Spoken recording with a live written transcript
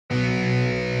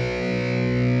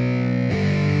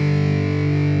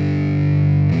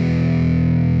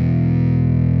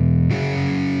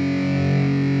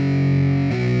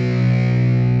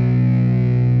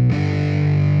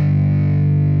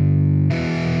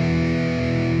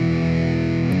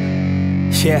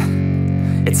Yeah,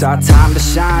 it's our time to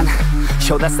shine.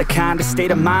 Yo, that's the kind of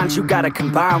state of mind you gotta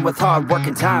combine with hard work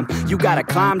and time. You gotta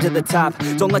climb to the top.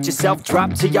 Don't let yourself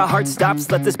drop till your heart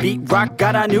stops. Let this beat rock.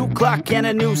 Got a new clock and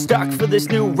a new stock for this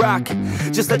new rock.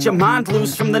 Just let your mind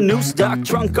loose from the new stock.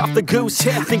 Drunk off the goose,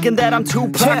 thinking that I'm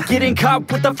Tupac. Getting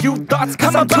caught with a few thoughts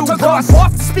cause I'm too lost.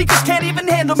 Off, the speakers can't even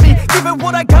handle me. Give it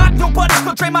what I got, nobody's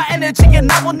gonna drain my energy.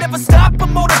 And I will never stop,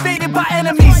 I'm motivated by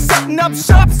enemies. Setting up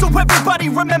shop so everybody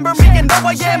remember me. And no,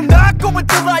 I am not going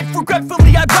through life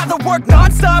regretfully. I'd rather work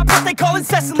non-stop, what they call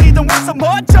incessantly, than work some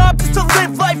odd job just to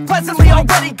live life pleasantly.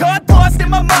 Already got lost in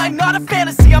my mind, not a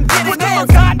fantasy, I'm getting with a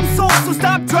forgotten soul. So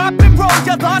stop, drop, and roll.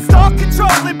 You lost all control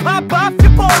and pop off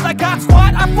your ball. I got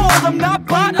squat, I fold, I'm not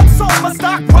bought, I'm sold. My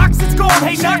stock rocks, it's gold.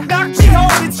 Hey, knock, knock, me home.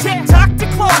 It's shit, talk to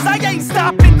close. I ain't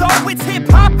stopping though, it's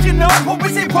hip-hop, you know. Or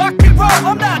is it rock and roll?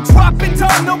 I'm not dropping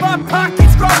down, no, my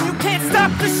pocket's grown. You can't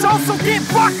stop the show, so get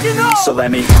rockin' on. So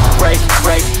let me break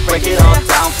it all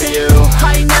down for you.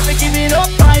 I ain't never giving up,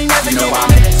 I ain't never giving up.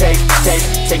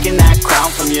 Taking that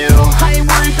crown from you. I ain't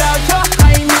worried about you,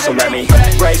 I ain't never. So let me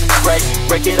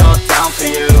break it all down for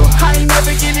you. I ain't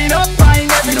never giving up, I ain't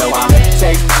never giving up.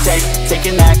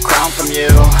 Taking that crown from you.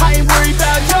 I ain't worried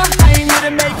about you, I ain't here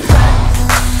to make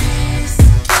friends.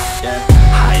 Yeah.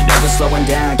 I ain't never slowing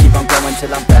down, keep on going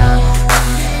till I'm found.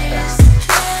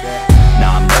 No,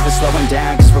 I'm never slowing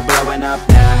down cause we're blowing up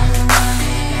now.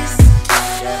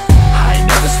 I ain't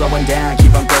never slowing down,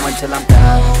 keep on going till I'm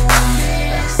down.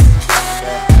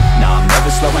 No, I'm never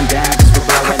slowing down cause we're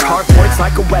blowing up. Hard words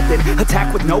like a weapon,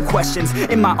 attack with no questions.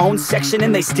 In my own section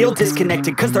and they still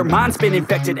disconnected cause their mind's been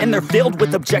infected and they're filled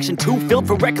with objection. Too filled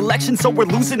for recollection so we're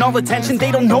losing all attention.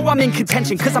 They don't know I'm in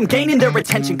contention cause I'm gaining their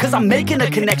attention. Cause I'm making a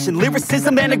connection.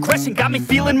 Lyricism and aggression got me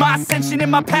feeling my ascension.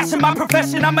 In my passion, my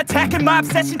profession, I'm attacking my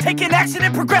obsession. Taking action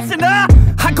and progressing.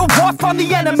 I go off on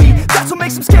the enemy, that's what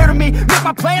makes them scared of me. Make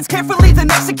my plans carefully, then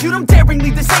execute them daringly.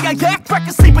 They say I act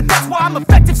recklessly, but that's why I'm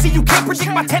effective. See, you can't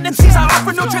predict my tendencies, I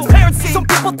offer no transparency. Some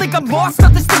people think I'm lost,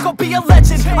 others think I'll be a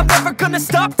legend. I'm never gonna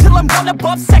stop till I'm one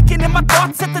above second. And my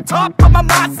thoughts at the top, but my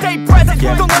mind stay present.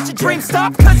 Don't let your dreams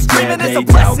stop, cause dreaming is a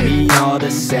blessing. They doubt me all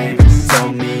the same,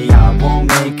 told me I won't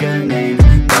make a name.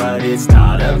 But it's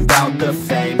not about the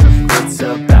fame, it's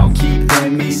about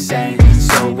keeping me sane.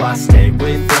 So I stay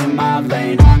within my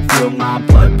lane, feel my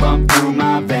blood pump through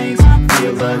my veins.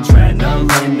 Feel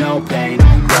adrenaline, no pain,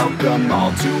 welcome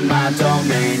all to my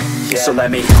domain. Yeah. So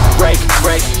let me break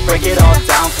it all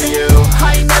down for you.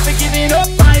 I ain't never giving up,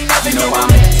 I ain't never giving up.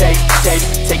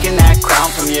 Taking that crown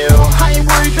from you. I ain't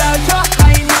worried about you,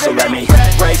 I ain't never. So let me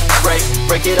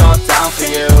break it all down for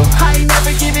you. I ain't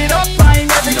never giving up, I ain't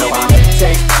never giving up.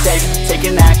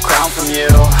 Taking that crown from you.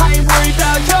 I ain't worried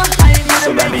about you, I ain't never.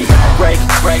 So let me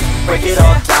break it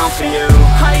all down for you.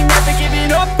 I ain't never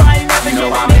giving up, I ain't never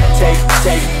giving up.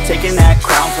 Taking that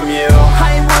crown from you.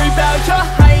 I ain't worried about you,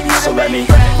 I ain't here. So let me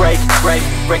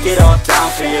break it all down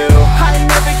for you. I ain't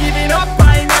never giving up,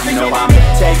 I ain't never giving up.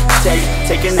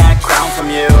 Taking that crown from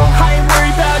you.